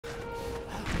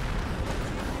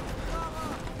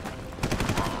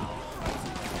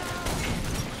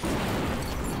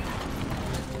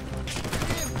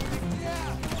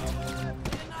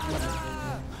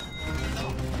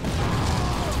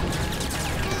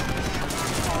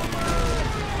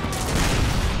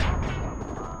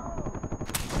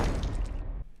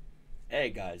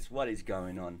guys, what is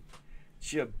going on?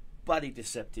 It's your buddy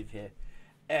Deceptive here,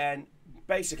 and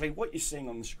basically what you're seeing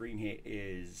on the screen here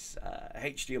is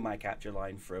HDMI capture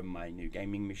line from my new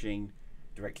gaming machine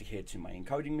directly here to my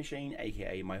encoding machine,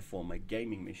 aka my former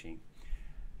gaming machine.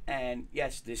 And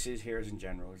yes, this is Heroes and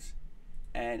Generals,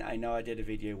 and I know I did a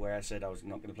video where I said I was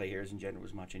not going to play Heroes and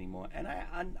Generals much anymore, and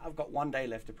I've got one day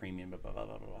left of premium, blah blah blah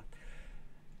blah blah.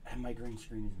 And my green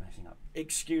screen is messing up.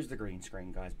 Excuse the green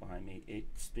screen, guys, behind me.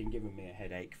 It's been giving me a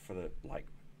headache for like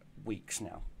weeks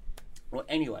now. Well,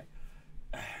 anyway,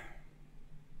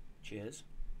 cheers.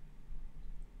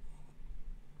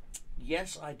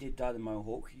 Yes, I did dye the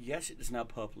mohawk. Yes, it is now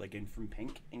purple again from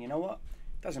pink. And you know what?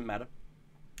 Doesn't matter.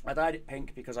 I dyed it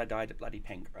pink because I dyed it bloody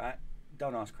pink, right?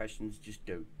 Don't ask questions, just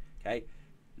do. Okay?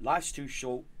 Life's too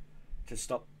short to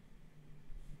stop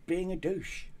being a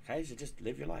douche. Okay? So just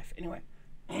live your life. Anyway.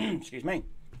 Excuse me.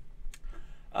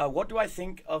 What do I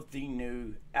think of the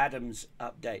new Adaims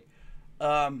update?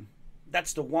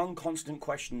 That's the one constant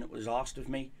question that was asked of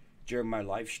me during my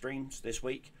live streams this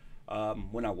week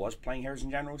when I was playing Heroes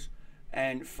and Generals.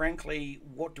 And frankly,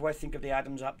 what do I think of the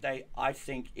Adaims update? I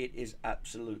think it is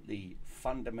absolutely,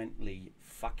 fundamentally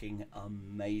fucking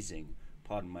amazing.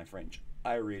 Pardon my French.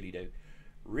 I really do.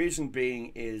 Reason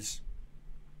being is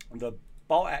the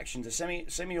bolt actions, the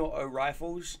semi-auto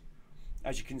rifles.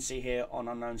 As you can see here on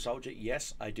Unknown Soldier,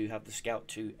 yes, I do have the Scout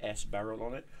 2S barrel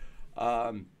on it.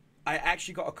 I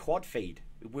actually got a quad feed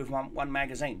with one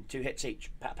magazine, 2 hits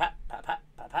each. Pat, pat, pat, pat,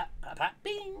 pat, pat, pat, pat,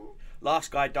 bing. Last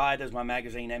guy died as my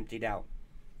magazine emptied out.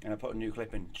 And I put a new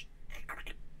clip in.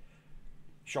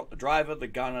 Shot the driver, the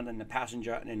gunner, and the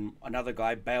passenger, and then another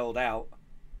guy bailed out.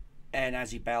 And as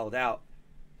he bailed out,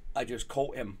 I just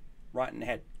caught him right in the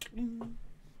head.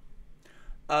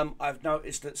 I've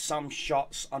noticed that some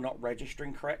shots are not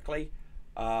registering correctly.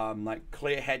 Like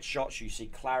clear headshots, you see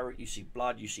claret, you see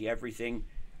blood, you see everything.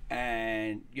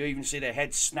 And you even see their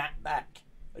heads snap back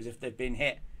as if they've been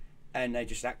hit. And they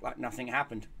just act like nothing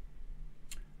happened.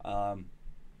 But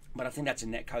I think that's a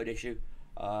netcode issue.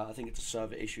 I think it's a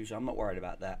server issue, so I'm not worried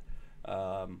about that.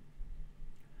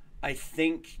 I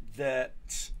think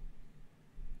that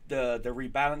the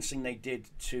rebalancing they did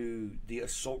to the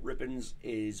assault ribbons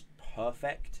is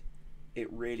perfect.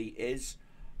 It really is,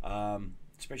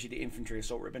 especially the infantry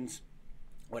assault ribbons,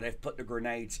 where they've put the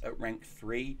grenades at rank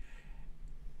 3.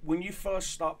 When you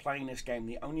first start playing this game,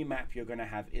 the only map you're going to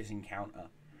have is Encounter,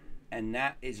 and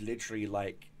that is literally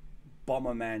like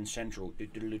Bomberman Central. You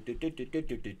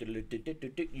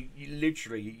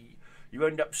literally, you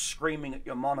end up screaming at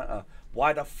your monitor,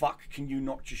 why the fuck can you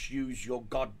not just use your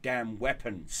goddamn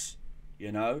weapons,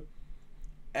 you know?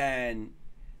 And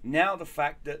now the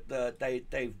fact that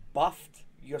they've buffed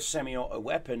your semi-auto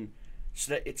weapon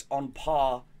so that it's on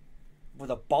par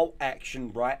with a bolt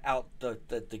action right out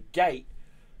the gate,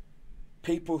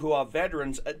 people who are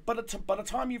veterans, by the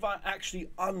time you've actually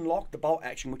unlocked the bolt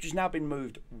action, which has now been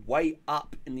moved way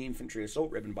up in the infantry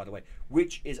assault ribbon, by the way,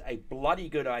 which is a bloody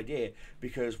good idea,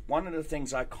 because one of the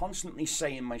things I constantly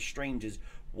say in my streams is,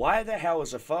 why the hell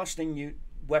is the first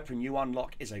weapon you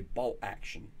unlock is a bolt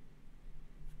action?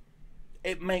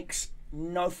 It makes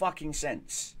no fucking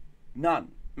sense.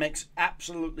 None. Makes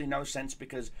absolutely no sense,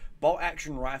 because bolt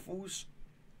action rifles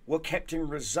were kept in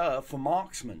reserve for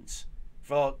marksmen,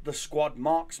 for the squad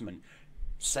marksman.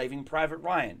 Saving Private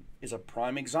Ryan is a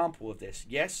prime example of this.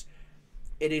 Yes,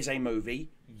 it is a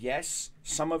movie. Yes,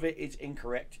 some of it is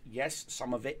incorrect. Yes,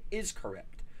 some of it is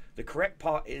correct. The correct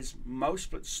part is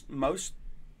most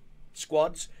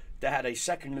squads that had a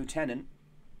second lieutenant,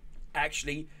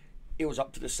 actually it was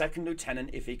up to the second lieutenant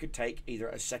if he could take either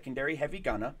a secondary heavy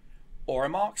gunner or a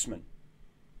marksman.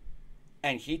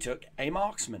 And he took a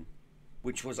marksman,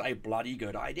 which was a bloody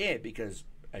good idea, because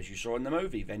as you saw in the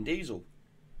movie, Vin Diesel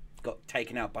got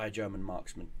taken out by a German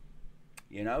marksman.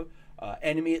 You know,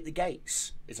 Enemy at the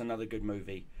Gates is another good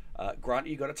movie. Granted,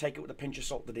 you got to take it with a pinch of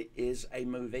salt that it is a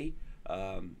movie.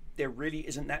 There really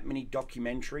isn't that many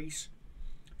documentaries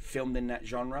filmed in that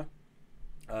genre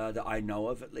that I know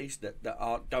of, at least, that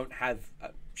don't have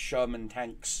Sherman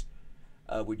tanks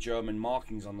with German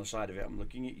markings on the side of it. I'm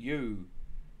looking at you,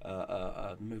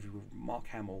 a movie with Mark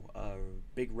Hamill,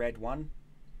 Big Red One.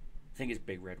 I think it's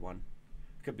Big Red One.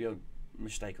 Could be a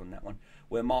mistake on that one.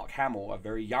 Where Mark Hamill, a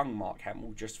very young Mark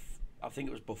Hamill, I think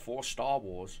it was before Star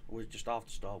Wars, or was it just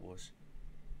after Star Wars?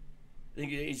 I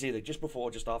think it's either just before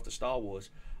or just after Star Wars.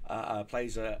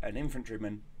 Plays an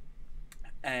infantryman,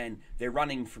 and they're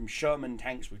running from Sherman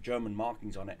tanks with German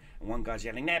markings on it, and one guy's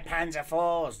yelling, "They're Panzer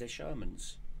IVs, they're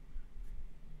Shermans."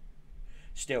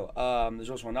 Still, there's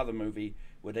also another movie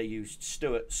where they used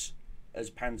Stuarts as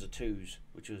Panzer IIs,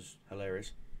 which was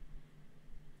hilarious.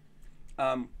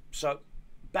 So,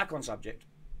 back on subject.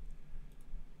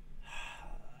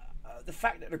 The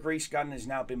fact that the grease gun has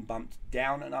now been bumped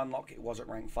down and unlocked, it was at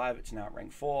rank 5, it's now at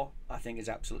rank 4, I think is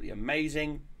absolutely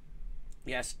amazing.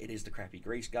 Yes, it is the crappy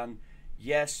grease gun.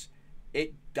 Yes,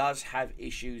 it does have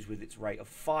issues with its rate of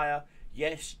fire.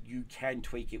 Yes, you can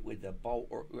tweak it with a bolt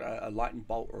or a lightning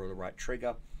bolt or the right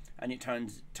trigger, and it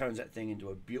turns that thing into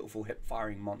a beautiful hip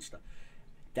firing monster.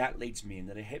 That leads me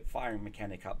into the hip firing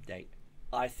mechanic update.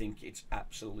 I think it's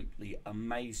absolutely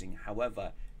amazing.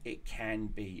 However, it can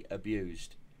be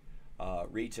abused.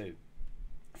 Ritu,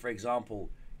 for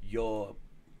example, your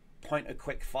point of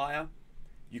quick fire,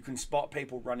 you can spot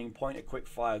people running point of quick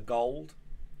fire gold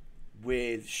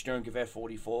with Sturmgewehr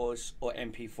 44s or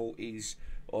MP40s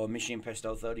or Machine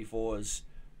Pistol 34s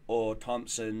or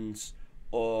Thompsons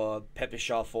or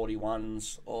Peppershot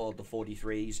 41s or the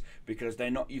 43s, because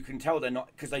they're not, you can tell they're not,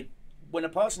 because when a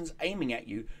person's aiming at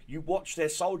you, you watch their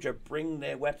soldier bring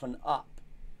their weapon up.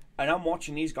 And I'm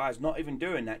watching these guys not even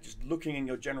doing that, just looking in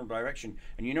your general direction,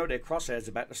 and you know their crosshairs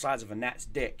about the size of a gnat's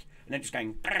dick, and they're just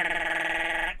going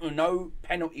no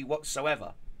penalty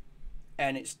whatsoever,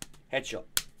 and it's headshot,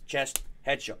 chest,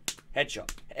 headshot,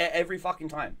 headshot, every fucking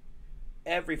time,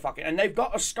 and they've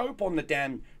got a scope on the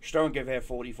damn Sturmgewehr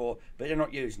 44, but they're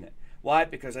not using it. Why?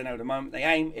 Because they know the moment they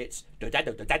aim, it's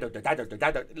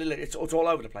all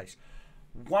over the place.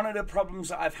 One of the problems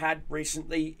that I've had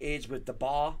recently is with the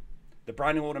bar. The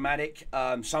Browning automatic,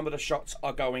 some of the shots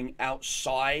are going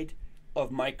outside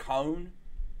of my cone.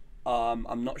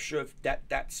 I'm not sure if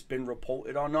that's been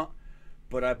reported or not,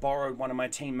 but I borrowed one of my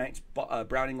teammates'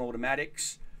 Browning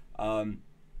automatics, and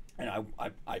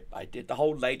I did the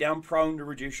whole lay down prone to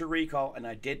reduce your recoil, and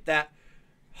I did that.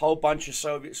 Whole bunch of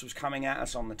Soviets was coming at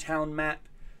us on the town map,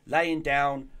 laying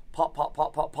down, pop, pop,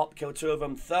 pop, pop, pop, kill 2 of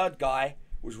them. Third guy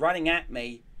was running at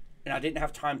me, and I didn't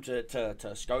have time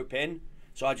to scope in.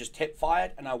 So I just hip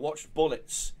fired and I watched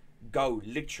bullets go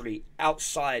literally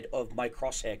outside of my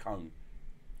crosshair cone,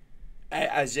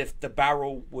 as if the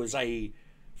barrel was a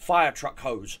fire truck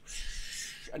hose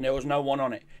and there was no one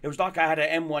on it. It was like I had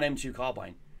an M1, M2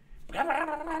 carbine.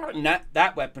 And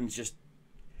that weapon's just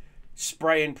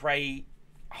spray and pray,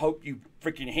 hope you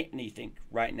freaking hit anything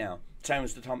right now. Same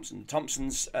as the Thompson. The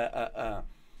Thompson's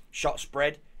shot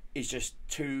spread is just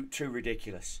too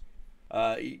ridiculous.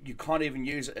 You can't even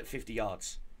use it at 50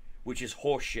 yards, which is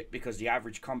horseshit, because the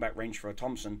average combat range for a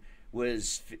Thompson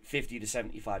was 50 to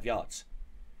 75 yards.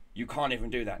 You can't even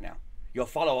do that now. Your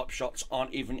follow-up shots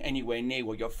aren't even anywhere near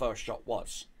where your first shot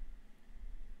was.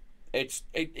 It's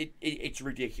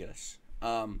ridiculous.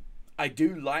 I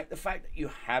do like the fact that you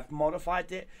have modified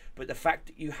it, but the fact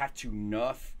that you had to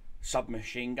nerf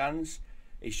submachine guns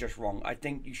is just wrong. I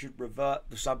think you should revert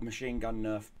the submachine gun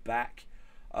nerf back.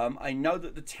 I know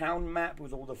that the town map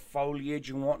with all the foliage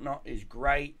and whatnot is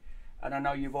great, and I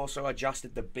know you've also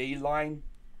adjusted the B line,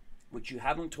 which you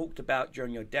haven't talked about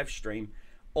during your dev stream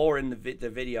or in the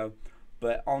video,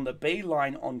 but on the B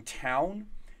line on town,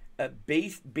 at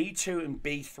B2 and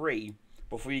B3,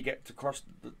 before you get to cross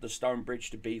the stone bridge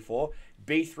to B4,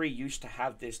 B3 used to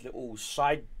have this little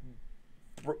side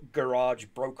garage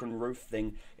broken roof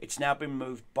thing. It's now been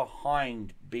moved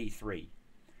behind B3.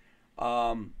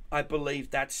 I believe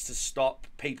that's to stop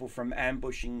people from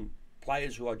ambushing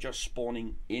players who are just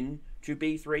spawning in to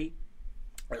B3,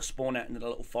 or spawn out into the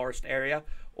little forest area,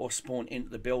 or spawn into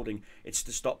the building. It's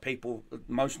to stop people,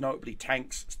 most notably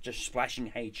tanks, just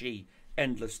splashing HE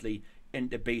endlessly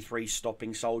into B3,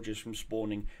 stopping soldiers from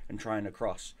spawning and trying to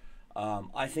cross.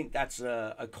 I think that's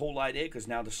a cool idea, because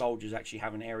now the soldiers actually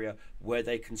have an area where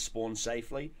they can spawn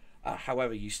safely.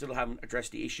 However, you still haven't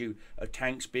addressed the issue of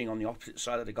tanks being on the opposite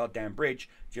side of the goddamn bridge,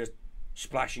 just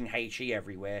splashing HE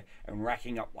everywhere and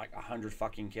racking up like 100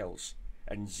 fucking kills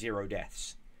and 0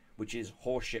 deaths, which is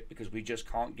horseshit, because we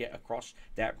just can't get across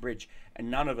that bridge, and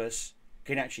none of us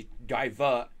can actually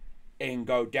divert and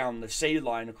go down the sea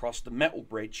line across the metal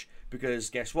bridge, because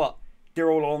guess what?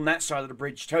 They're all on that side of the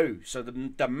bridge too. So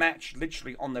the match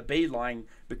literally on the B line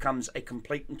becomes a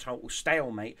complete and total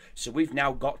stalemate. So we've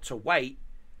now got to wait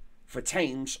for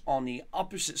teams on the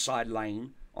opposite side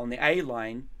lane, on the A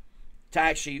line, to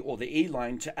actually, or the E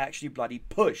line, to actually bloody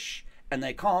push. And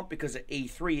they can't, because at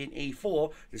E3 and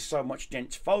E4, there's so much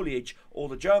dense foliage. All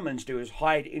the Germans do is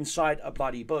hide inside a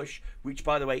bloody bush, which,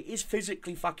 by the way, is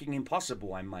physically fucking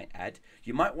impossible, I might add.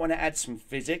 You might want to add some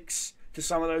physics to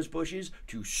some of those bushes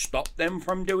to stop them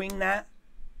from doing that.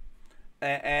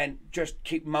 And just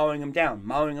keep mowing them down,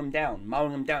 mowing them down,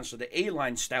 mowing them down. So the E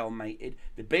line stalemated,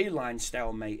 the B line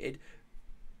stalemated.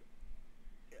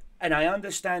 And I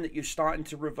understand that you're starting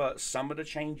to revert some of the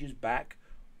changes back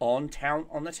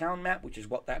on the town map, which is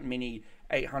what that mini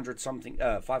 800 something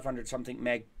 500 something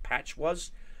meg patch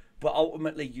was. But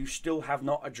ultimately, you still have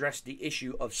not addressed the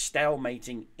issue of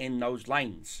stalemating in those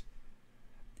lanes.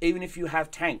 Even if you have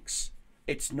tanks,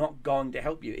 it's not going to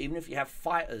help you. Even if you have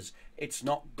fighters, it's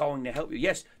not going to help you.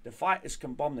 Yes, the fighters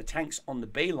can bomb the tanks on the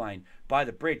B line by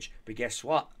the bridge, but guess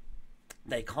what?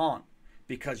 They can't,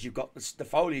 because you've got the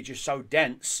foliage is so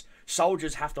dense.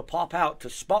 Soldiers have to pop out to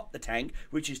spot the tank,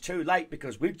 which is too late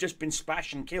because we've just been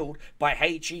splashed and killed by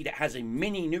HE that has a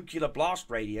mini nuclear blast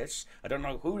radius. I don't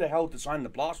know who the hell designed the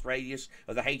blast radius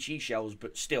of the HE shells,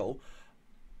 but still.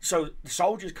 So the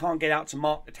soldiers can't get out to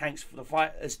mark the tanks for the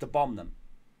fighters to bomb them.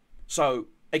 So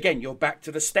again, you're back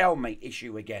to the stalemate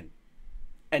issue again.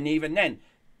 And even then,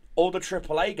 all the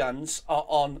AAA guns are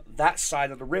on that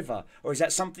side of the river. Or is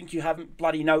that something you haven't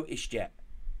bloody noticed yet?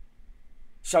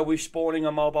 So we're spawning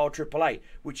a mobile AAA,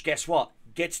 which guess what?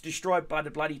 Gets destroyed by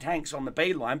the bloody tanks on the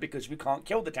B line because we can't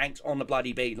kill the tanks on the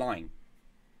bloody B line.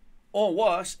 Or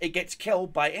worse, it gets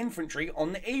killed by infantry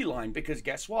on the E line because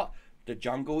guess what? The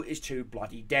jungle is too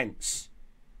bloody dense.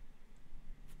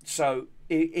 So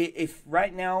if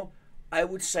right now, I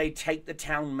would say take the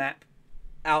town map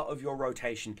out of your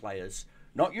rotation players.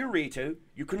 Not you, Ritu.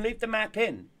 You can leave the map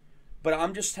in. But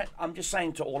I'm just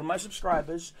saying to all of my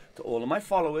subscribers, to all of my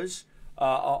followers,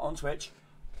 on Twitch,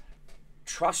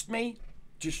 trust me,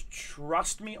 just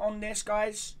trust me on this,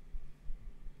 guys.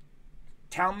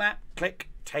 Town map, click,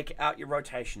 take it out your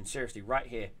rotation. Seriously, right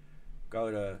here.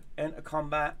 Go to enter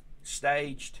combat,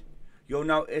 staged. You'll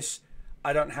notice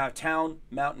I don't have town,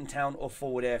 mountain town, or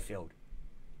forward airfield.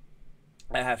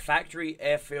 I have factory,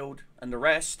 airfield, and the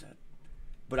rest,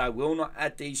 but I will not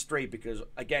add these three because,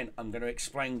 again, I'm going to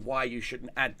explain why you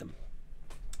shouldn't add them.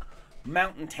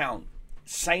 Mountain town.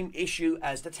 Same issue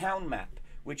as the town map,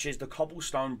 which is the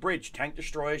cobblestone bridge. Tank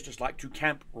destroyers just like to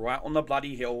camp right on the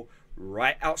bloody hill,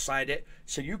 right outside it,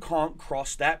 so you can't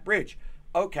cross that bridge.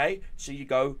 Okay, so you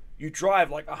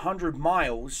drive like 100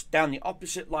 miles down the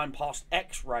opposite line past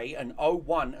X-Ray and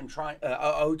O1 and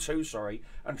O2, sorry,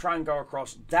 and try and go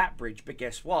across that bridge. But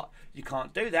guess what? You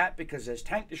can't do that because there's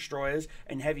tank destroyers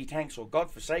and heavy tanks, or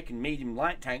godforsaken medium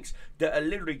light tanks, that are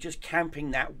literally just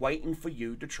camping that, waiting for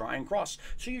you to try and cross.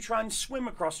 So you try and swim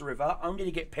across the river only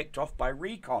to get picked off by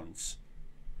recons.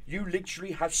 You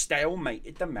literally have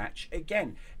stalemated the match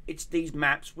again. It's these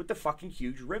maps with the fucking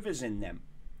huge rivers in them.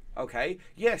 Okay,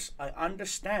 yes, I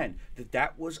understand that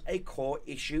that was a core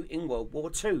issue in World War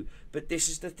II. But this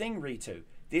is the thing, Ritu.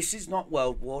 This is not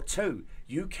World War II.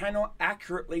 You cannot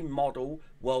accurately model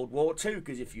World War II,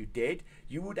 because if you did,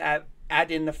 you would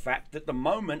add in the fact that the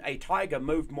moment a Tiger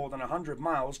moved more than 100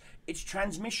 miles, its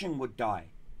transmission would die.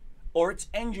 Or its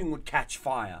engine would catch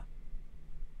fire.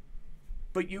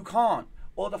 But you can't.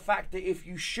 Or the fact that if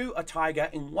you shoot a Tiger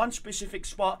in one specific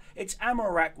spot, its ammo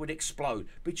rack would explode.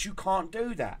 But you can't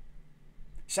do that.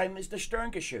 Same as the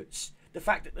Sturmgeschütz. The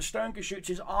fact that the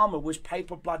Sturmgeschütz's armor was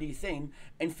paper bloody thin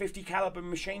and 50 caliber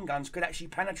machine guns could actually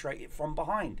penetrate it from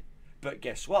behind. But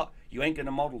guess what? You ain't going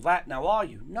to model that now, are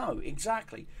you? No,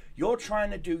 exactly. You're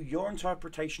trying to do your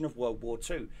interpretation of World War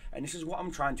II. And this is what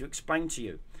I'm trying to explain to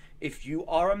you. If you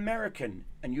are American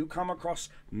and you come across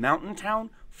mountain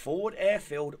town, forward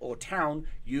airfield, or town,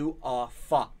 you are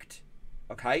fucked.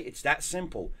 Okay? It's that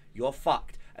simple. You're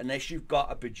fucked. Unless you've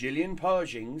got a bajillion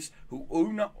Pershings who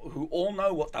all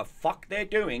know what the fuck they're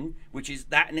doing, which is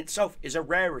that in itself is a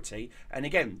rarity. And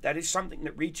again, that is something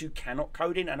that Ritu cannot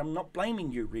code in, and I'm not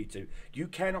blaming you, Ritu. You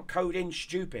cannot code in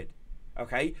stupid.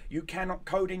 Okay? You cannot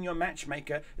code in your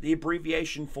matchmaker the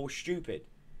abbreviation for stupid.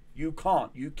 You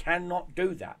can't. You cannot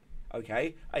do that.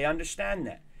 Okay? I understand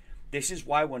that. This is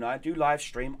why when I do live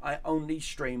stream, I only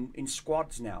stream in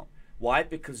squads now. Why?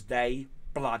 Because they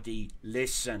bloody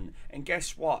listen. And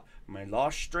guess what? My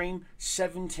last stream,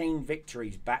 17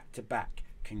 victories back to back.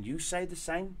 Can you say the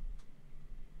same?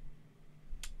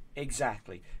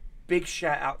 Exactly. Big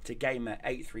shout out to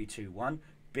Gamer8321.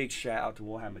 Big shout out to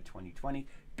Warhammer 2020.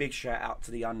 Big shout out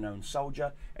to the Unknown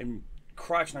Soldier. And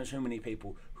Christ knows how many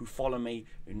people who follow me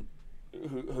and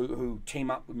who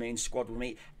team up with me and squad with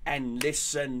me and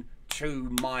listen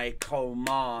to my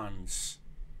commands.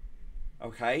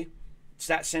 Okay? It's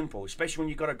that simple, especially when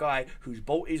you've got a guy who's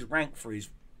bought his rank for his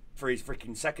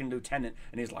freaking second lieutenant,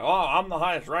 and he's like, oh, I'm the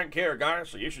highest rank here, guys,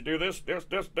 so you should do this,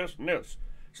 and this.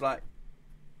 It's like,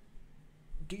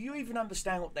 do you even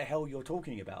understand what the hell you're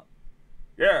talking about?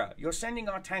 Yeah, you're sending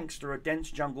our tanks through a dense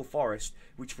jungle forest,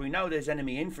 which we know there's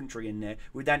enemy infantry in there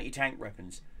with anti-tank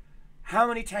weapons. How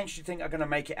many tanks do you think are going to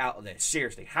make it out of there?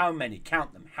 Seriously, how many?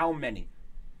 Count them. How many?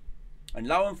 And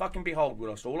lo and fucking behold, we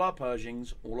lost all our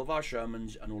Pershings, all of our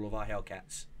Shermans, and all of our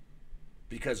Hellcats.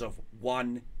 because of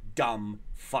one dumb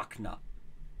fucknut.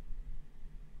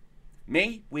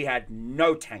 Me, we had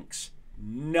no tanks.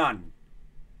 None.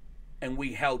 And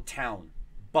we held town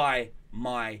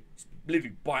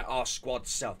literally by our squad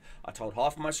self. I told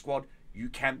half of my squad, you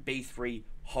camp B3,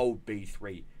 hold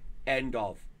B3. End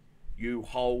of. You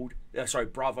hold,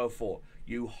 Bravo 4.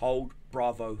 You hold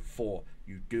Bravo 4.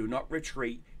 You do not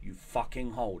retreat, you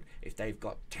fucking hold. If they've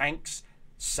got tanks,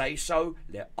 say so,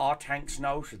 let our tanks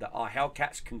know so that our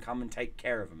Hellcats can come and take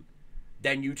care of them.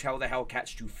 Then you tell the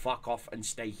Hellcats to fuck off and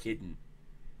stay hidden.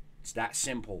 It's that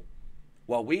simple.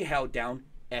 Well, we held down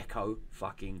Echo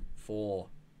fucking 4.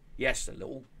 Yes, the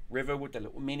little river with the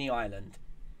little mini island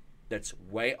that's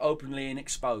way openly and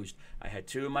exposed. I had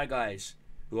 2 of my guys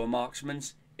who are marksmen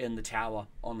in the tower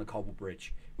on the cobble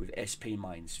bridge with SP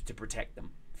mines to protect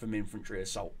them from infantry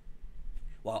assault.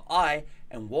 While I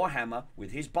and Warhammer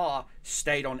with his bar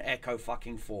stayed on Echo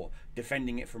fucking 4,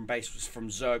 defending it from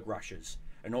Zerg rushers.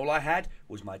 And all I had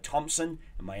was my Thompson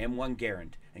and my M1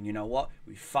 Garand. And you know what?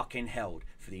 We fucking held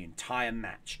for the entire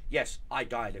match. Yes, I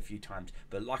died a few times,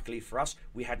 but luckily for us,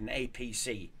 we had an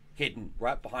APC hidden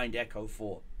right behind Echo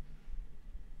 4.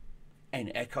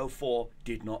 And Echo 4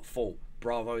 did not fall.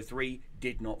 Bravo 3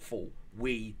 did not fall.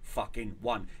 We fucking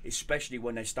won. Especially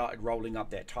when they started rolling up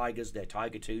their Tigers, their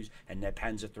Tiger 2s, and their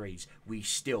Panzer 3s. We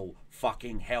still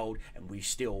fucking held, and we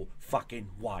still fucking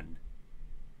won.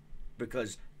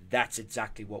 Because that's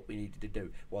exactly what we needed to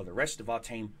do. While the rest of our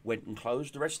team went and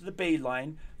closed the rest of the B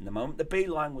line, and the moment the B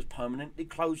line was permanently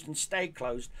closed and stayed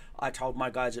closed, I told my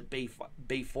guys at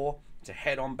B4 to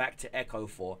head on back to Echo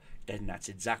 4. Then that's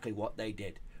exactly what they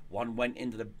did. One went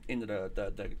into the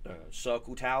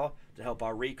circle tower to help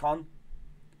our recon,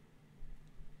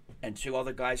 and 2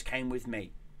 other guys came with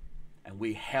me, and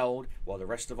we held while the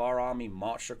rest of our army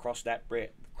marched across that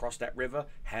river,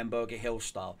 Hamburger Hill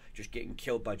style, just getting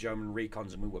killed by German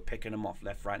recons, and we were picking them off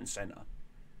left, right, and center,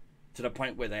 to the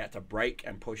point where they had to break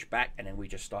and push back, and then we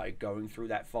just started going through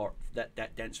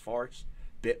that dense forest,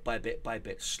 bit by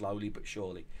bit, slowly but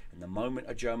surely. And the moment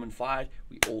a German fired,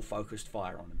 we all focused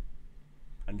fire on him.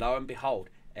 And lo and behold,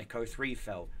 Echo 3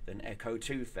 fell, then Echo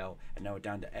 2 fell, and now we're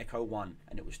down to Echo 1,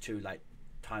 and it was too late.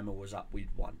 Timer was up, we'd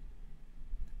won.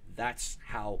 That's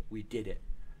how we did it.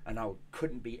 And I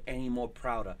couldn't be any more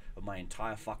prouder of my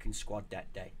entire fucking squad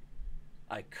that day.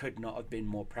 I could not have been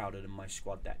more prouder than my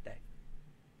squad that day.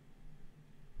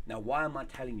 Now, why am I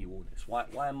telling you all this?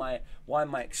 Why am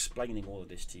I explaining all of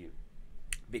this to you?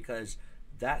 Because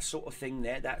that sort of thing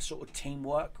there, that sort of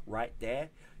teamwork right there,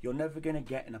 you're never going to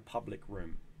get in a public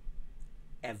room.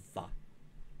 Ever.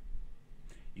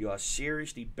 You are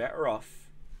seriously better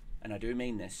off, and I do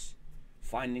mean this,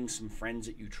 finding some friends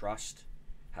that you trust,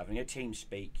 having a team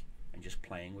speak, and just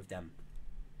playing with them.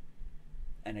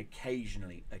 And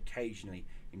occasionally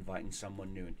inviting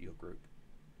someone new into your group.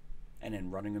 And then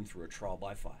running them through a trial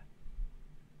by fire.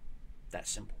 That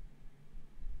simple.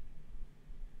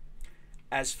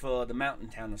 As for the mountain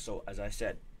town assault, as I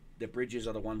said, the bridges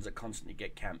are the ones that constantly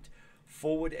get camped.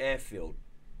 Forward airfield.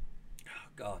 Oh,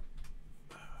 God.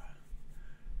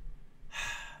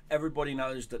 Everybody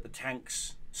knows that the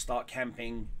tanks start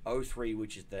camping 03,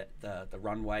 which is the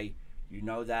runway. You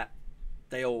know that.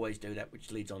 They always do that,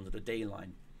 which leads on to the D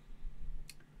line.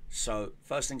 So,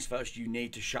 first things first, you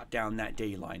need to shut down that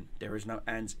D line. There is no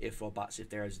ands, if, or buts. If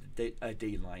there is a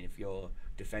D line, if you're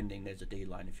defending, there's a D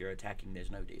line. If you're attacking, there's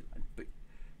no D line. But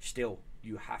still,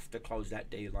 you have to close that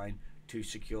D line to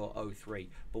secure 03.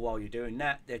 But while you're doing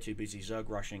that, they're too busy Zerg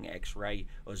rushing X-ray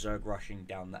or Zerg rushing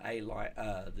down the A line,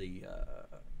 the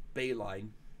B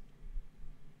line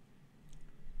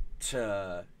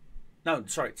to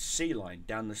C line,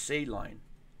 down the C line.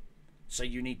 So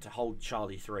you need to hold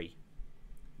Charlie 3.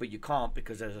 But you can't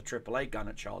because there's a AAA gun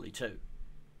at Charlie 2.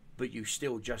 But you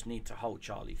still just need to hold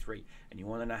Charlie 3. And you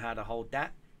want to know how to hold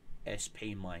that?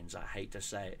 SP mines. I hate to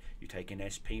say it. You take an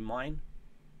SP mine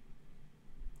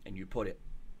and you put it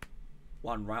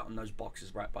one right on those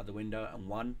boxes right by the window and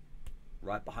one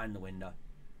right behind the window.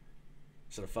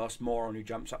 So the first moron who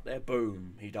jumps up there,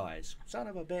 boom, he dies. Son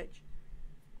of a bitch.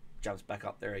 Jumps back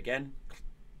up there again,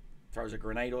 throws a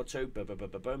grenade or two, boom, boom,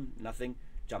 boom, boom, boom, nothing.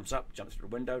 Jumps up, jumps through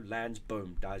the window, lands,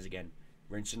 boom, dies again.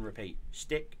 Rinse and repeat.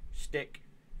 Stick,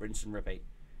 rinse and repeat.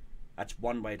 That's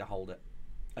one way to hold it.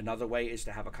 Another way is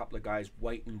to have a couple of guys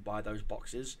waiting by those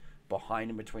boxes, behind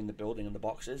and between the building and the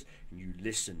boxes, and you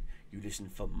listen. You listen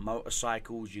for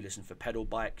motorcycles, you listen for pedal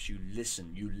bikes, you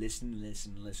listen,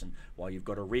 while you've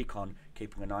got a recon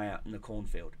keeping an eye out in the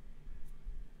cornfield.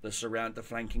 Surround the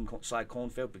flanking side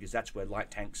cornfield, because that's where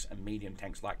light tanks and medium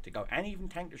tanks like to go, and even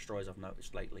tank destroyers I've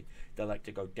noticed lately. They like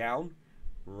to go down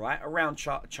right around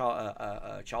Charlie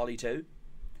 2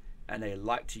 and they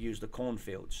like to use the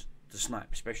cornfields to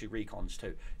snipe, especially recons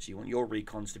too. So you want your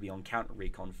recons to be on counter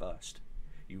recon first.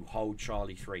 You hold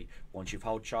Charlie 3. Once you've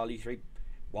held Charlie 3,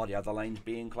 while the other lane's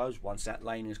being closed, once that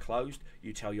lane is closed,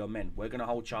 you tell your men, we're going to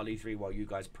hold Charlie 3 while you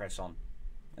guys press on.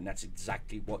 And that's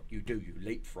exactly what you do. You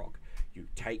leapfrog. You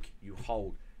take, you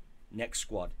hold. Next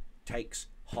squad takes,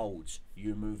 holds.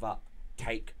 You move up,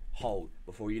 take, hold.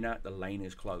 Before you know it, the lane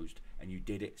is closed. And you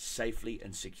did it safely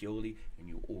and securely, and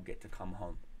you all get to come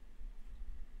home.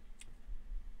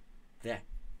 There.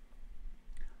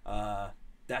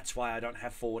 That's why I don't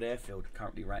have forward airfield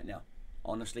currently right now.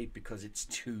 Honestly, because it's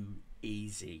too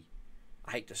easy.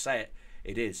 I hate to say it,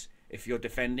 it is. If you're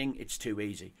defending, it's too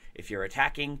easy. If you're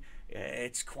attacking,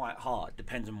 it's quite hard.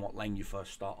 Depends on what lane you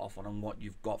first start off on and what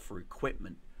you've got for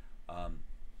equipment.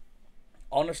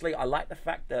 Honestly, I like the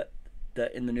fact that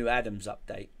in the new Adaims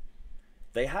update,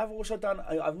 they have also done,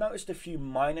 I've noticed a few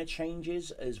minor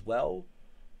changes as well.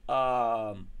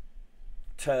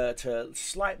 To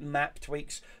slight map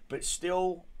tweaks, but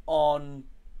still on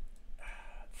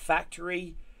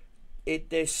factory,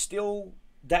 there's still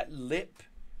that lip.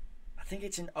 I think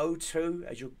it's in O2.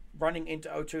 As you're running into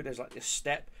O2, there's like this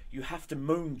step. You have to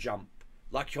moon jump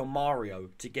like you're Mario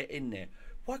to get in there.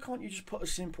 Why can't you just put a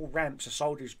simple ramp so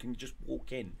soldiers can just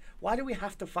walk in? Why do we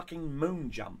have to fucking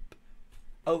moon jump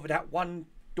over that one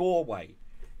doorway?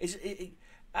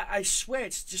 I swear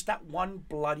it's just that one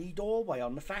bloody doorway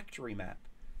on the factory map.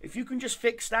 If you can just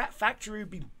fix that, factory would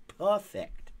be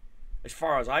perfect, as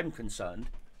far as I'm concerned.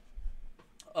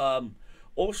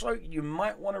 Also, you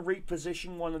might want to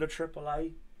reposition one of the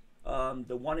AAA,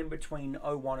 the one in between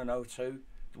O1 and O2,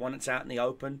 the one that's out in the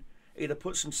open. Either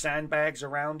put some sandbags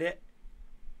around it,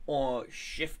 or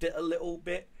shift it a little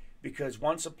bit, because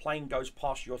once a plane goes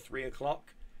past your 3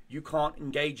 o'clock, you can't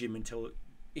engage him until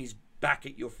he's back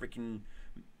at your freaking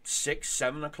 6,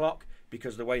 7 o'clock,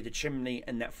 because the way the chimney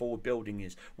and that forward building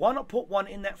is. Why not put one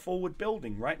in that forward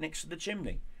building right next to the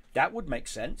chimney? That would make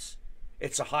sense.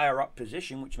 It's a higher up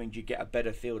position, which means you get a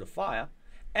better field of fire.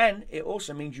 And it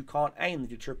also means you can't aim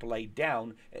the AAA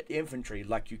down at the infantry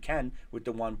like you can with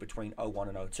the one between O1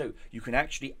 and O2. You can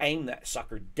actually aim that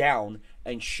sucker down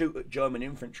and shoot at German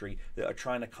infantry that are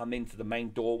trying to come into the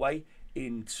main doorway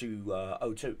into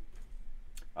O2.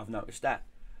 I've noticed that.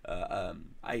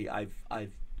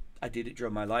 I did it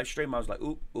during my live stream. I was like,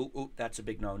 ooh, that's a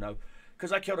big no-no,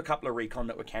 because I killed a couple of recon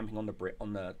that were camping on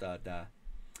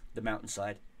the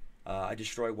mountainside. I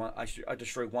destroyed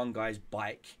one guy's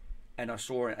bike, and I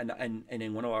saw it, and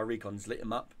then one of our recons lit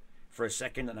him up for a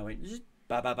second, and I went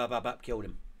bap, killed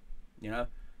him, you know.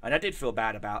 And I did feel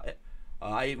bad about it.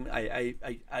 I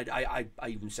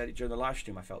even said it during the live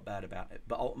stream. I felt bad about it,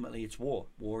 but ultimately it's war.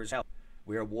 War is hell.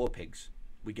 We're war pigs.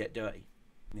 We get dirty,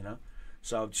 you know.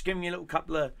 So just giving you a little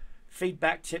couple of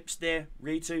feedback tips there,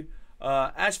 Ritu.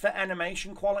 As for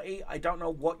animation quality, I don't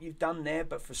know what you've done there,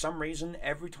 but for some reason,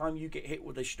 every time you get hit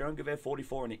with a Sturmgewehr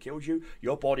 44 and it kills you,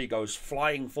 your body goes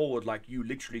flying forward like you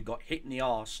literally got hit in the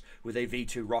arse with a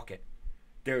V2 rocket.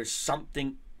 There is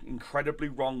something incredibly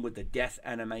wrong with the death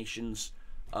animations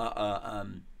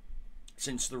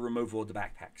since the removal of the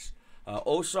backpacks.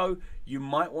 Also, you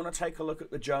might want to take a look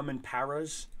at the German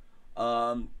paras,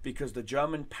 because the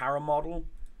German para model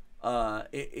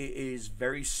it is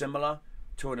very similar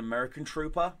to an American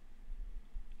trooper,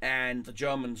 and the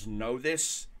Germans know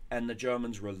this, and the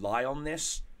Germans rely on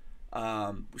this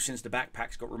since the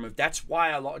backpacks got removed. That's why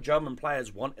a lot of German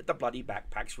players wanted the bloody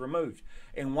backpacks removed.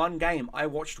 In one game, I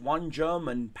watched one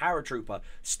German paratrooper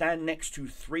stand next to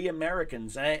 3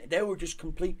 Americans, and they were just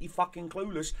completely fucking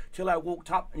clueless till I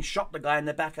walked up and shot the guy in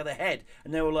the back of the head,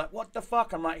 and they were like, what the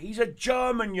fuck? I'm like, he's a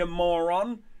German, you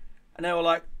moron. And they were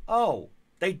like, oh,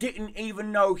 they didn't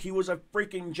even know he was a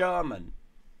freaking German.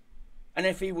 And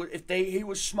if he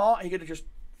was smart, he could have just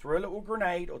threw a little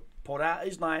grenade or pulled out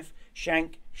his knife,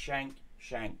 shank,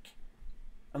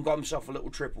 and got himself a little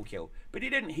triple kill. But he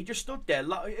didn't. He just stood there.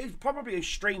 Like, he was probably a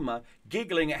streamer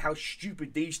giggling at how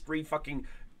stupid these 3 fucking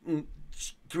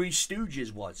Three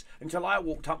Stooges was, until I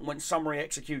walked up and went summary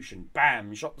execution.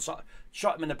 Bam!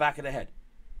 Shot him in the back of the head.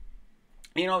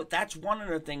 You know, that's one of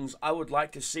the things I would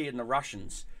like to see in the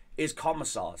Russians is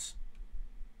commissars.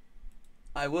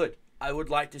 I would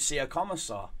like to see a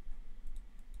commissar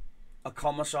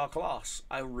class.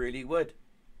 I really would.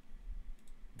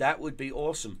 That would be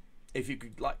awesome. If you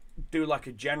could do like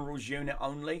a general's unit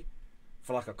only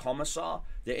for like a commissar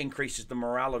that increases the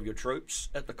morale of your troops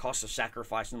at the cost of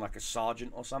sacrificing like a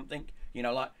sergeant or something. You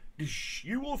know, like,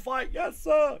 you will fight, yes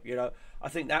sir. You know, I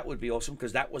think that would be awesome,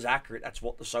 because that was accurate. That's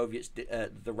what the Soviets,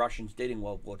 the Russians did in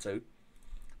World War II.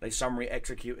 They summary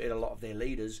executed a lot of their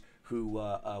leaders who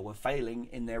were failing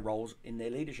in their roles, in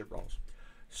their leadership roles.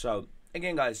 So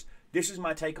again, guys, this is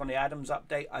my take on the Adams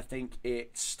update. I think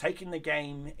it's taking the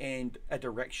game in a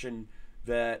direction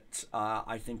that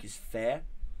I think is fair,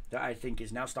 that I think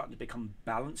is now starting to become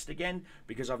balanced again,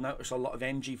 because I've noticed a lot of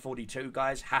MG42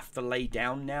 guys have to lay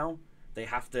down now. They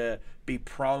have to be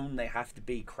prone, they have to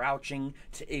be crouching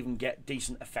to even get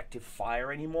decent effective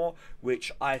fire anymore,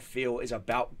 which I feel is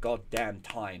about goddamn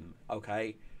time,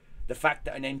 okay? The fact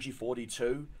that an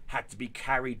MG42 had to be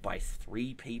carried by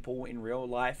 3 people in real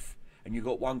life, and you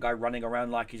got one guy running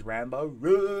around like he's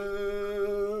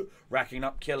Rambo, racking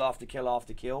up kill after kill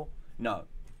after kill. No,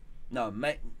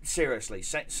 mate, seriously,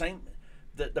 same.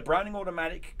 The Browning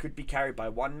automatic could be carried by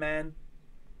 1 man,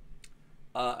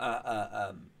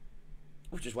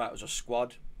 which is why it was a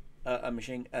squad, a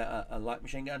light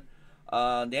machine gun.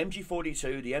 The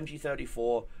MG42, the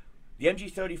MG34. The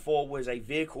MG34 was a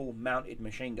vehicle-mounted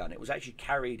machine gun. It was actually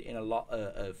carried in a lot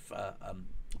of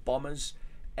bombers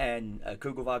and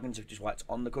Kugelwagens, which is why it's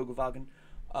on the Kugelwagen.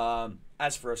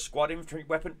 As for a squad infantry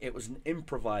weapon, it was an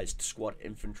improvised squad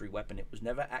infantry weapon. It was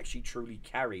never actually truly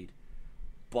carried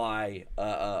by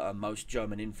most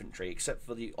German infantry, except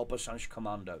for the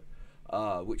Obersturmkommando,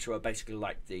 which were basically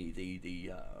like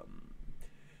the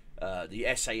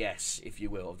SAS, if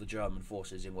you will, of the German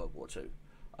forces in World War II.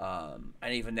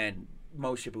 And even then,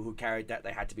 most people who carried that,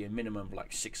 they had to be a minimum of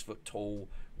like 6 foot tall,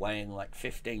 weighing like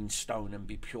 15 stone, and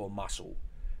be pure muscle.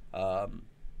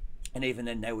 And even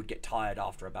then, they would get tired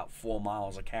after about 4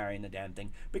 miles of carrying the damn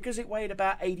thing, because it weighed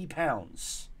about 80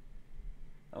 pounds.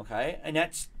 Okay, and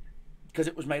that's because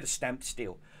it was made of stamped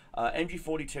steel.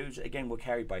 MG42s, again, were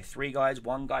carried by 3 guys.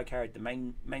 1 guy carried the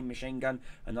main machine gun,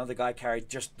 another guy carried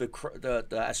just the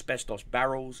asbestos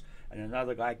barrels, and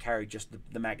another guy carried just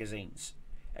the magazines.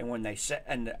 And when they set,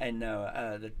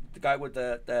 the guy with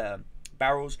the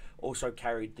barrels also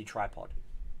carried the tripod.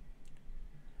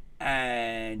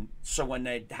 And so when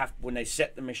they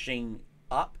set the machine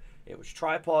up, it was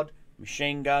tripod,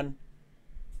 machine gun,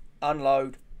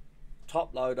 unload,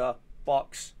 top loader,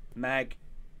 box, mag,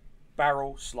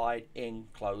 barrel, slide in,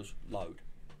 close, load.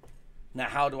 Now,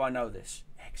 how do I know this?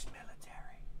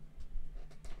 Ex-military.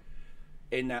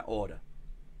 In that order.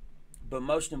 But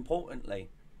most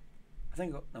importantly, I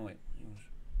think, no wait, it was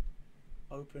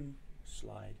open,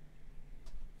 slide,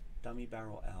 dummy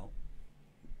barrel out,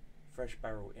 fresh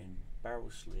barrel in, barrel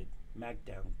slid, mag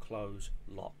down, close,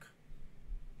 lock.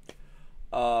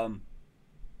 And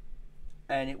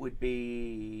it would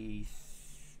be,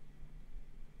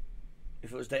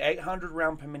 if it was the 800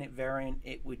 round per minute variant,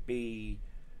 it would be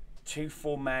 2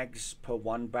 full mags per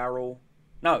 1 barrel.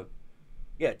 No,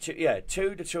 yeah,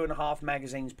 2 to 2.5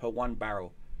 magazines per 1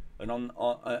 barrel. And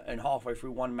and halfway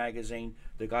through 1 magazine,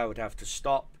 the guy would have to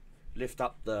stop, lift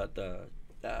up the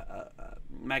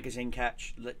magazine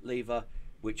catch lever,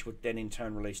 which would then in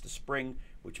turn release the spring,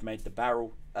 which made the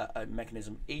barrel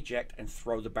mechanism eject and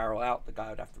throw the barrel out. The guy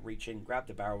would have to reach in, grab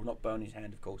the barrel, not burn his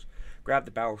hand, of course, grab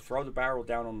the barrel, throw the barrel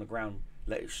down on the ground,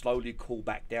 let it slowly cool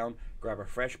back down, grab a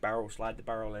fresh barrel, slide the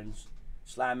barrel in,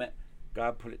 slam it,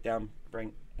 go put it down,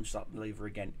 bring, and start the lever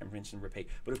again, and rinse and repeat.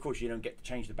 But of course, you don't get to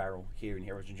change the barrel here in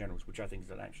Heroes and Generals, which I think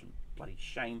is an actual bloody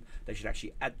shame. They should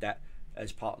actually add that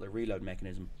as part of the reload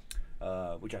mechanism,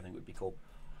 which I think would be cool.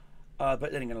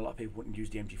 But then again, a lot of people wouldn't use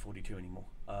the MG42 anymore.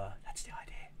 That's the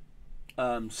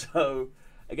idea. So,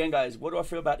 again, guys, what do I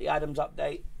feel about the Adams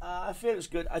update? I feel it's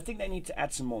good. I think they need to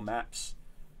add some more maps.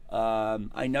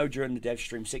 I know during the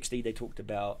DevStream 60, they talked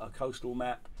about a coastal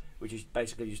map, which is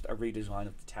basically just a redesign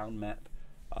of the town map.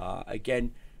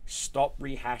 Again, stop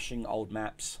rehashing old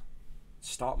maps.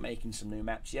 Start making some new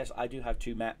maps. Yes, I do have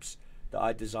 2 maps that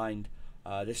I designed.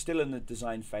 They're still in the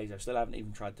design phase. I still haven't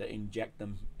even tried to inject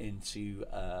them into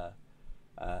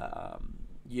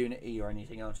Unity or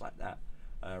anything else like that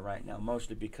right now.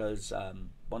 Mostly because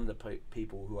one of the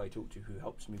people who I talk to who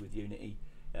helps me with Unity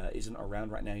isn't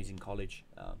around right now. He's in college.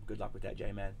 Good luck with that,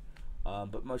 J-Man.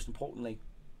 But most importantly,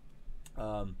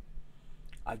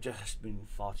 I've just been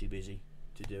far too busy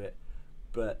to do it.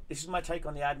 But this is my take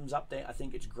on the Adams update. I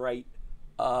think it's great.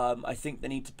 I think they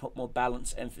need to put more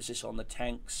balance emphasis on the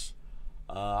tanks.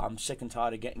 I'm sick and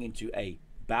tired of getting into a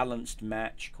balanced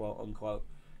match, quote unquote,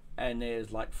 and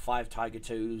there's like 5 Tiger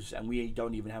 2s and we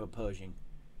don't even have a Pershing.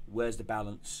 Where's the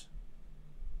balance?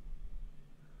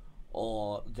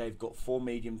 Or they've got 4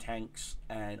 medium tanks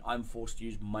and I'm forced to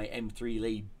use my M3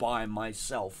 lead by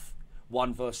myself,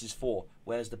 1 versus 4.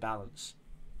 Where's the balance?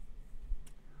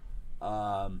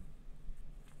 And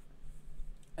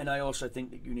I also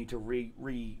think that you need to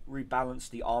rebalance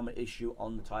the armor issue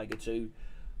on the Tiger 2.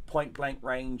 Point blank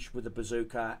range with a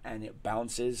bazooka and it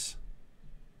bounces.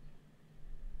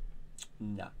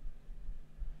 No.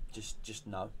 Just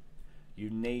no. You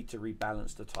need to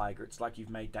rebalance the Tiger. It's like you've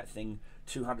made that thing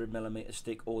 200mm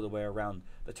thick all the way around.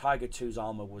 The Tiger 2's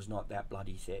armor was not that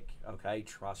bloody thick, okay?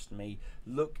 Trust me.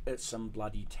 Look at some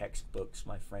bloody textbooks,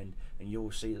 my friend, and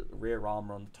you'll see that the rear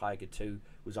armor on the Tiger 2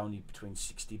 was only between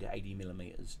 60 to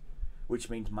 80mm, which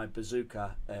means my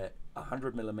bazooka at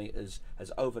 100mm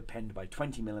has overpenned by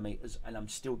 20mm, and I'm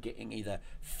still getting either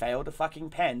fail to fucking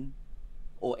pen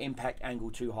or impact angle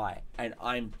too high, and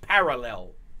I'm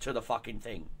parallel to the fucking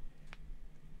thing.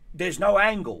 There's no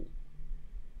angle.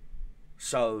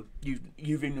 So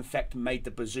you've in effect made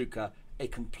the bazooka a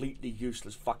completely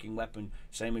useless fucking weapon,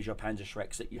 same as your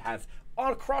Panzerschrecks that you have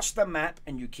all across the map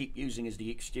and you keep using as the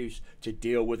excuse to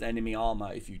deal with enemy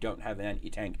armor if you don't have an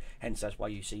anti-tank. Hence that's why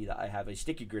you see that I have a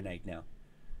sticky grenade now.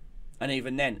 And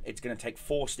even then, it's going to take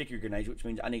 4 sticky grenades, which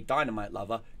means I need Dynamite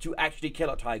Lover to actually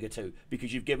kill a Tiger 2,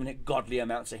 because you've given it godly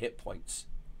amounts of hit points.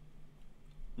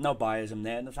 No biasm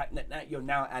there, and the fact that you're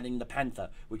now adding the Panther,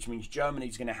 which means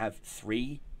Germany's going to have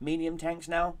 3 medium tanks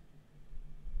now.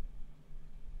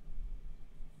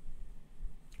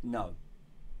 No.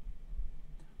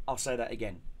 I'll say that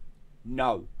again.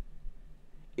 No.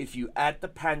 If you add the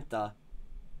Panther,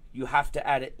 you have to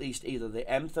add at least either the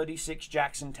M36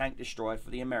 Jackson Tank Destroyer for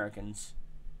the Americans,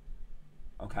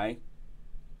 okay,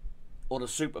 or the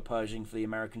Super Pershing for the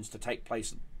Americans to take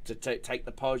place, to take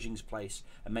the Pershing's place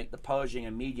and make the Pershing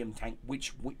a medium tank,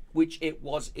 which it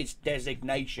was its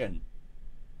designation.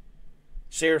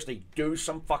 Seriously, do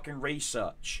some fucking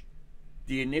research.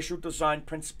 The initial design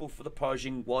principle for the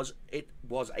Pershing was it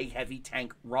was a heavy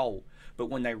tank role, but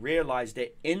when they realized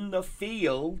that in the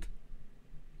field,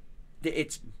 that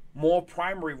its more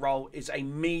primary role is a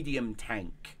medium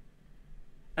tank,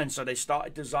 and so they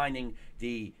started designing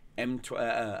the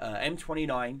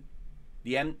M29,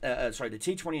 the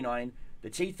T29, the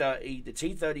T30, the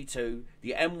T32,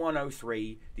 the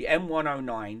M103, the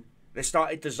M109. They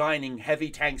started designing heavy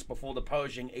tanks before the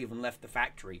Pershing even left the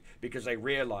factory, because they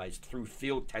realized through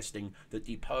field testing that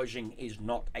the Pershing is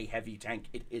not a heavy tank,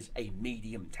 it is a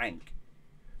medium tank.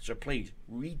 So please,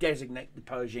 redesignate the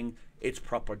Pershing its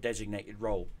proper designated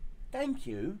role. Thank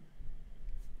you.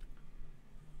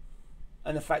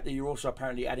 And the fact that you're also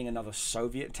apparently adding another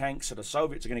Soviet tank, so the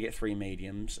Soviets are going to get 3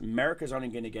 mediums. America's only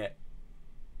going to get,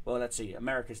 well, let's see,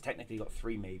 America's technically got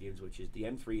 3 mediums, which is the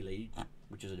M3 Lee,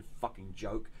 which is a fucking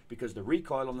joke, because the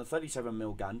recoil on the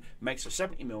 37mm gun makes a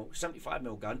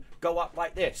 75mm gun go up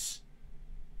like this.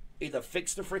 Either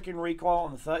fix the freaking recoil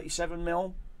on the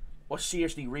 37mm, or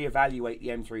seriously reevaluate the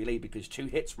M3 Lee, because 2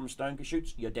 hits from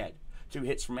Sturmgeschütz, you're dead. 2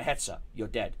 hits from a Hetzer, you're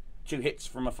dead. 2 hits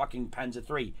from a fucking Panzer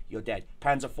III, you're dead.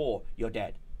 Panzer IV, you're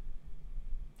dead.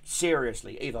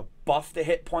 Seriously, either buff the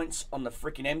hit points on the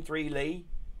freaking M3 Lee,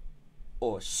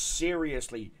 or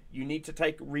seriously, you need to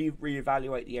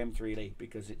reevaluate the M3 Lee,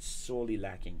 because it's sorely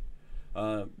lacking.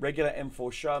 Regular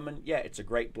M4 Sherman, yeah, it's a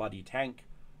great bloody tank,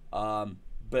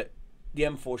 but the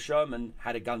M4 Sherman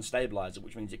had a gun stabilizer,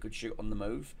 which means it could shoot on the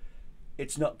move.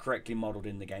 It's not correctly modeled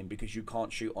in the game, because you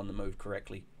can't shoot on the move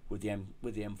correctly with the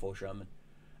M4 Sherman.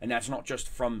 And that's not just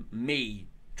from me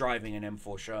driving an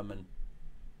M4 Sherman.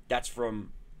 That's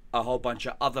from a whole bunch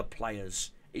of other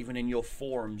players, even in your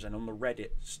forums and on the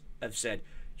Reddits, have said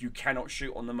you cannot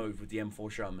shoot on the move with the M4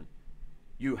 Sherman.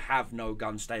 You have no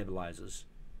gun stabilizers.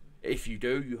 If you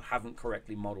do, you haven't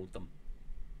correctly modeled them.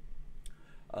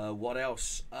 What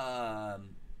else? The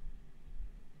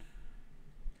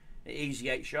Easy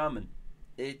 8 Sherman.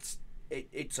 It's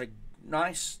a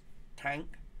nice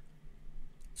tank.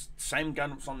 Same gun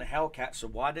that's on the Hellcat, so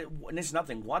why did, and there's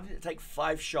nothing, why did it take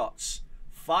 5 shots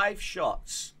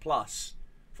plus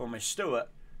from a Stuart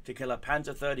to kill a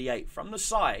Panzer 38 from the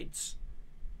sides,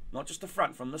 not just the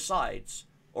front, from the sides,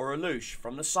 or a Lush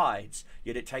from the sides,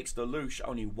 yet it takes the Lush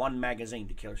only 1 magazine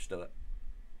to kill a Stuart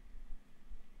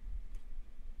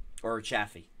or a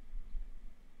Chaffee?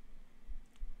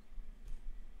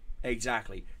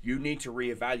 Exactly. You need to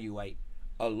reevaluate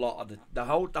a lot of the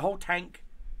whole tank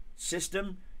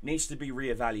system needs to be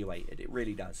reevaluated. It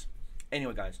really does.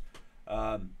 Anyway, guys,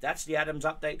 that's the Adams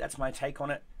update. That's my take on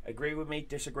it. Agree with me,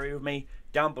 disagree with me,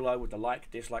 down below with the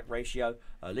like-dislike ratio.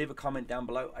 Leave a comment down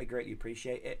below. I greatly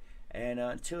appreciate it. And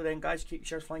until then, guys, keep your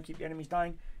shares flying, keep your enemies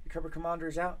dying. Your Cobra Commander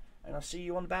is out, and I'll see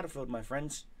you on the battlefield, my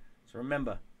friends. So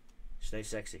remember, stay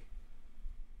sexy.